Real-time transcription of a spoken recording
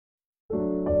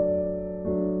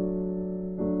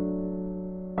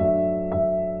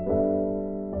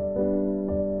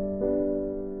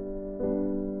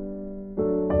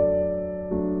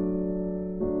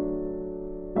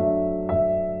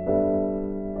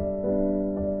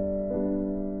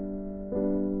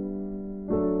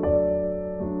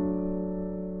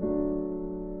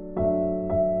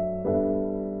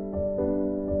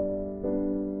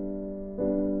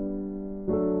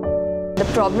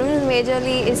The problem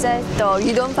majorly is that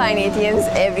you don't find ATMs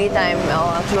every time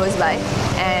close by,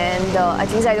 and at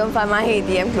least I don't find my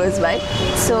ATM close by.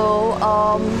 So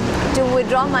to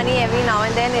withdraw money every now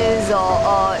and then is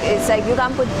it's like you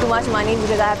can't put too much money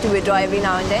because I have to withdraw every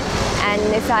now and then. And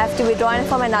if I have to withdraw it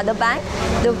from another bank,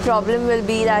 the problem will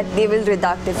be that they will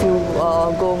deduct if you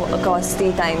go across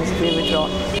 3 times if you withdraw.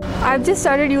 I've just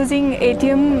started using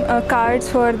ATM cards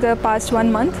for the past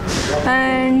 1 month,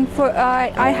 and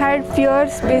I had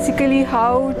fears basically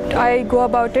how I go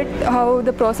about it, how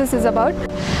the process is about.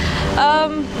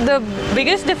 The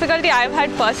biggest difficulty I've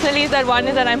had personally is that one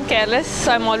is that I'm careless,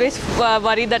 so I'm always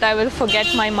worried that I will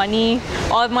forget my money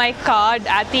or my card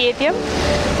at the ATM.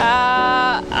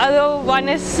 Other one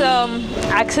is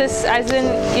access, as in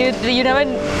you never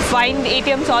find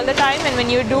ATMs all the time, and when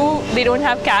you do, they don't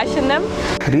have cash in them.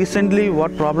 Recently,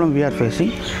 what problem we are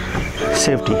facing?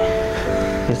 Safety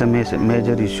is the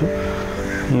major issue.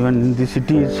 Even in the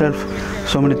city itself,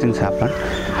 so many things happen.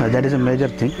 That is a major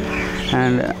thing,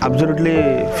 and absolutely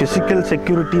physical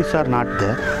securities are not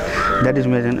there. That is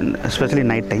major, especially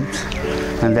night times,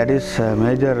 and that is a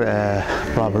major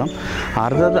problem.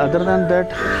 Other than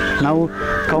that, now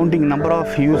counting number of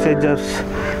usagers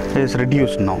is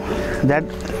reduced now. That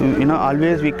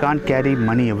always we can't carry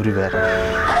money everywhere.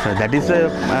 So that is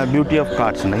the beauty of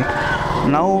cards, right?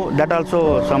 Now that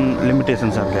also some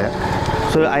limitations are there.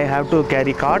 So I have to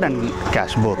carry card and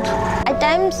cash both. At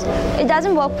times it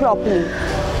doesn't work properly.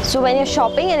 So when you're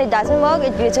shopping and it doesn't work,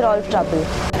 it creates a lot of trouble.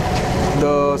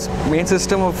 The main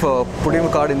system of putting the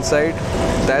card inside,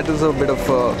 that is a bit of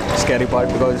a scary part,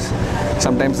 because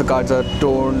sometimes the cards are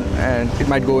torn and it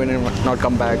might go in and not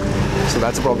come back. So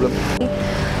that's a problem.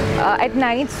 At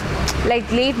nights,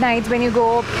 like late nights when you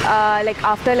go like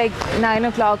after like 9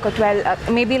 o'clock or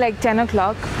 12, maybe like 10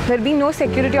 o'clock, there'll be no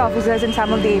security officers in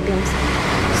some of the ATMs.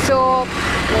 So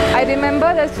I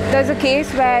remember there's a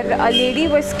case where a lady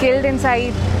was killed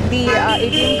inside the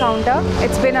ATM counter.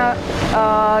 It's been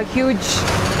a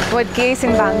huge case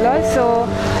in Bangalore, so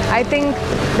I think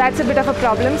that's a bit of a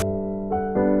problem.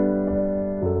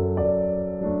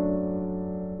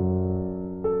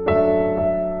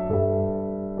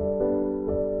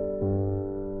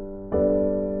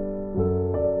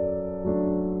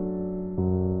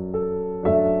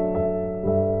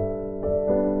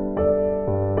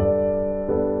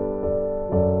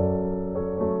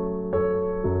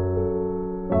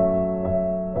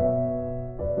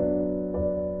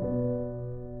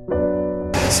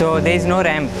 So there is no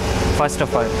ramp, first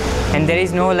of all, and there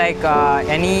is no like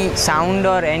any sound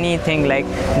or anything like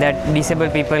that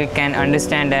disabled people can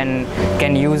understand and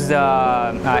can use the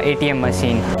ATM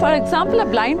machine. For example, a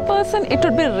blind person, it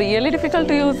would be really difficult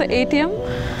to use the ATM,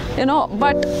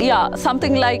 but yeah,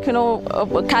 something like,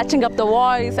 catching up the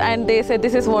voice, and they say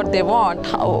this is what they want.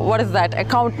 What is that?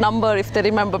 Account number, if they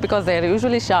remember, because they're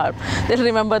usually sharp, they'll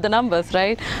remember the numbers,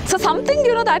 right? So something,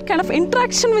 that kind of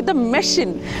interaction with the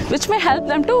machine, which may help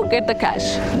them to get the cash.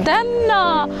 Then,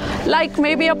 like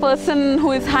maybe a person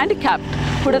who is handicapped,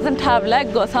 who doesn't have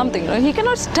leg or something, he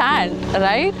cannot stand,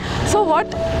 right? So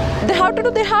what they have to do,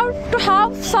 they have to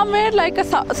have somewhere like a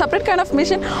separate kind of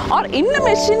machine, or in a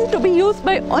machine to be used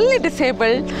by only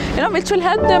disabled, which will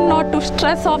help them not to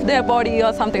stress off their body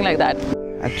or something like that.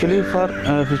 Actually, for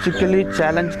physically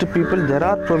challenged people, there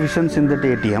are provisions in that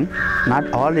ATM.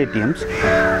 Not all ATMs.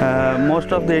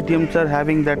 Most of the ATMs are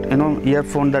having that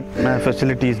earphone, that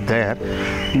facility is there.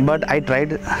 But I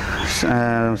tried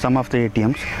some of the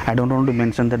ATMs. I don't want to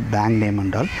mention that bank name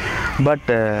and all, but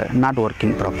not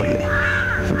working properly.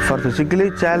 For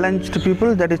physically challenged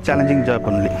people, that is challenging job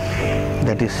only.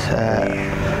 That is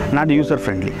not user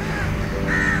friendly.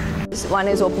 One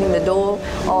is opening the door,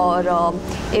 or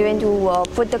even to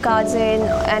put the cards in,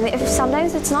 and if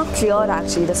sometimes it's not clear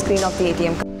actually, the screen of the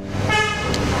ATM.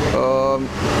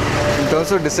 In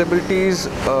terms of disabilities,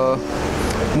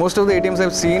 most of the ATMs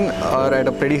I've seen are at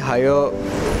a pretty higher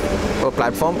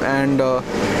platform, and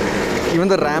even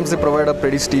the ramps they provide are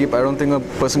pretty steep. I don't think a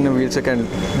person in a wheelchair can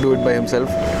do it by himself.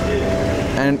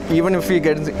 And even if we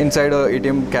get inside a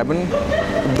ATM cabin,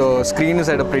 the screen is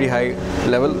at a pretty high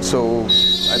level, so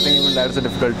I think even that is a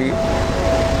difficulty.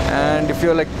 And if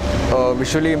you're like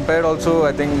visually impaired also,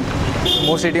 I think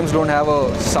most ATMs don't have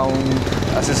a sound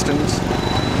assistance,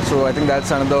 so I think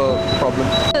that's another problem.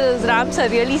 Those ramps are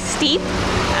really steep,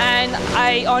 and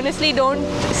I honestly don't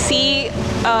see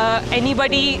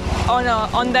anybody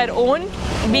on their own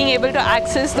being able to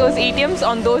access those ATMs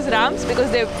on those ramps,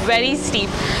 because they're very steep,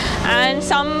 and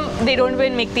some they don't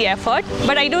even make the effort.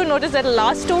 But I do notice that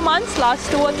last 2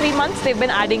 or 3 months, they've been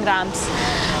adding ramps.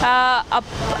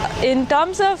 In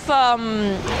terms of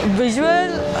visual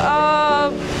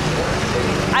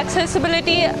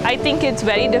accessibility, I think it's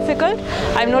very difficult.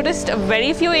 I've noticed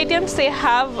very few ATMs, they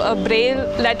have braille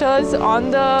letters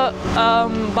on the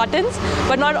buttons,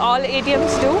 but not all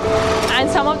ATMs do, and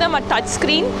some of them are touch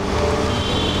screen,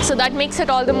 so that makes it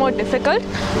all the more difficult.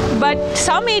 But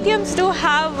some ATMs do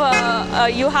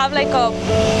have you have like a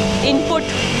input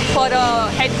for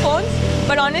headphones,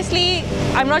 but honestly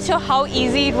I'm not sure how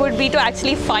easy it would be to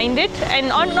actually find it, and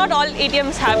not all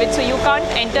ATMs have it, so you can't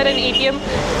enter an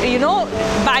ATM, you know,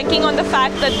 banking on the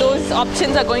fact that those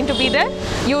options are going to be there.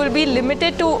 You will be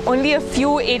limited to only a few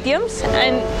ATMs,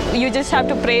 and you just have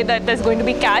to pray that there's going to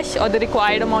be cash or the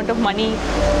required amount of money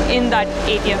in that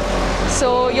ATM.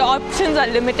 So your options are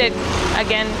limited.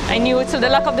 Again, I knew it's the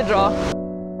luck of the draw.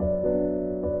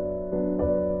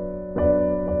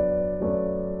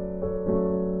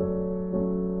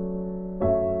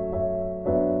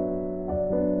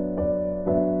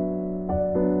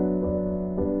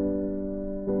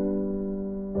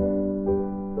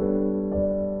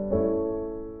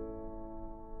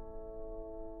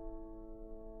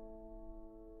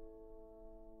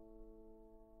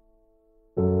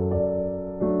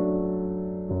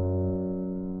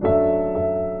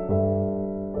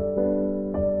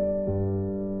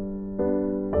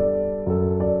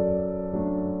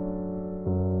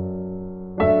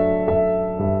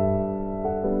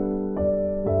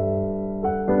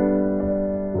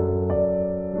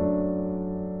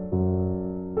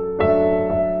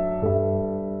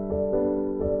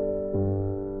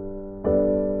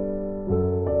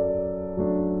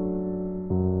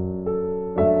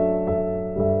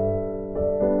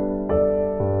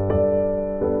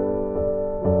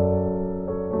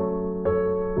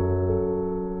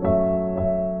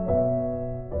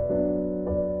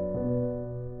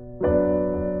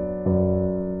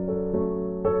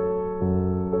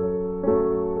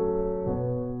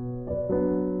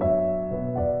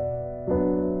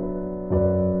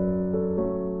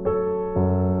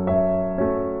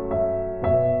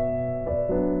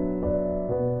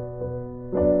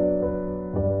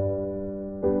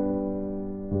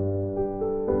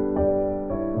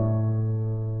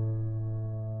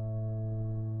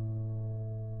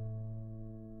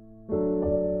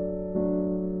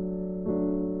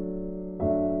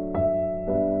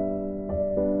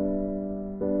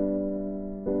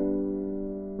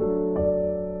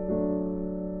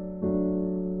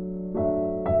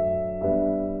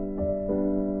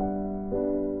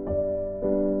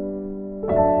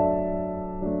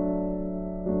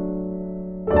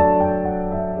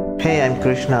 Hey, I'm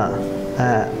Krishna.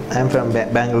 I'm from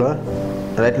Bangalore.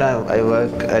 Right now I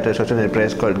work at a social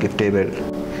enterprise called GiftAbled.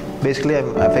 Basically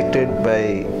I'm affected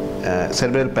by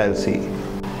cerebral palsy.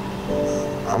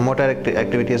 Motor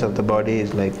activities of the body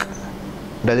is like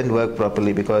doesn't work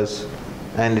properly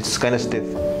and it's kind of stiff.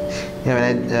 When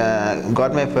I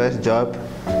got my first job,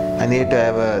 I needed to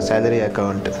have a salary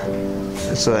account.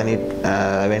 So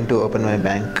I went to open my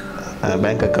bank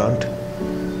account.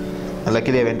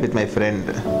 Luckily I went with my friend.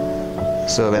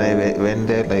 So when I went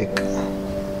there,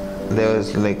 there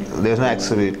was no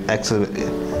accessible.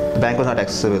 The bank was not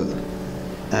accessible.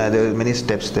 There were many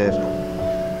steps there.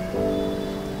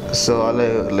 So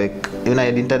even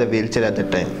I didn't have a wheelchair at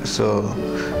that time. So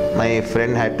my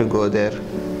friend had to go there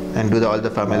and do all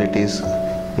the formalities.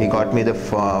 He got me the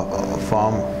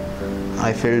form.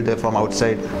 I filled the form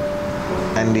outside,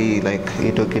 and he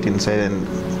took it inside, and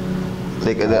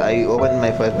I opened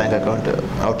my first bank account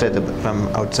from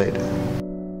outside.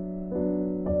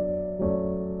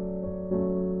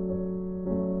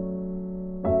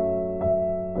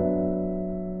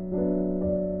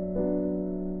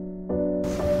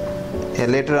 Yeah,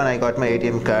 later on I got my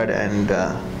ATM card, and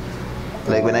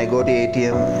when I go to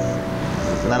ATM,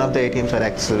 none of the ATMs are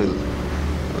accessible.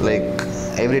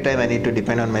 Every time I need to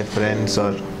depend on my friends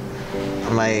or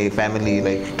my family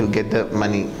to get the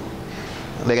money.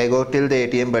 I go till the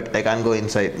ATM, but I can't go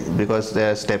inside because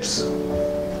there are steps,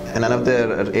 and none of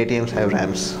the ATMs have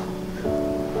ramps.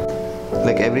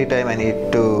 Every time I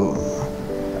need to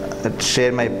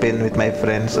share my PIN with my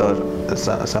friends or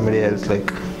somebody else to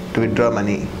withdraw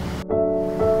money.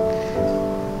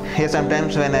 Here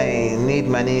sometimes when I need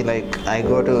money, when I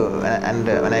go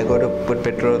to put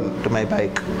petrol to my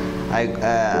bike,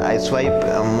 I swipe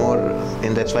more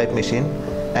in the swipe machine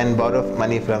and borrow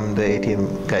money from the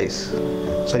ATM guys.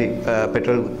 Sorry,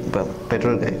 petrol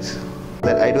guys.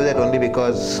 I do that only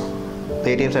because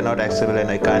the ATMs are not accessible and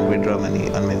I can't withdraw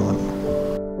money on my own.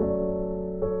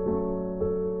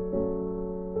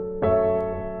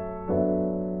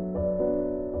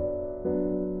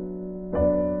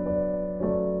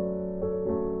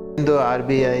 Though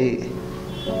RBI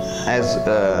has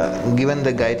given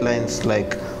the guidelines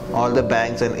all the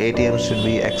banks and ATMs should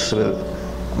be accessible,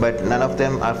 but none of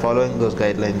them are following those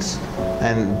guidelines,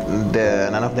 and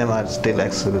none of them are still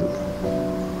accessible.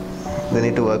 We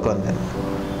need to work on them.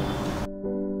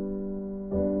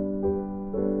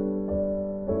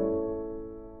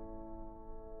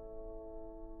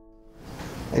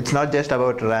 It's not just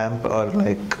about ramp or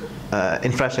like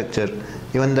infrastructure.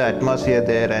 Even the atmosphere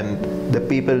there and the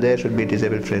people there should be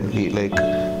disabled friendly. Like,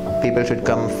 people should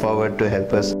come forward to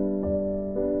help us.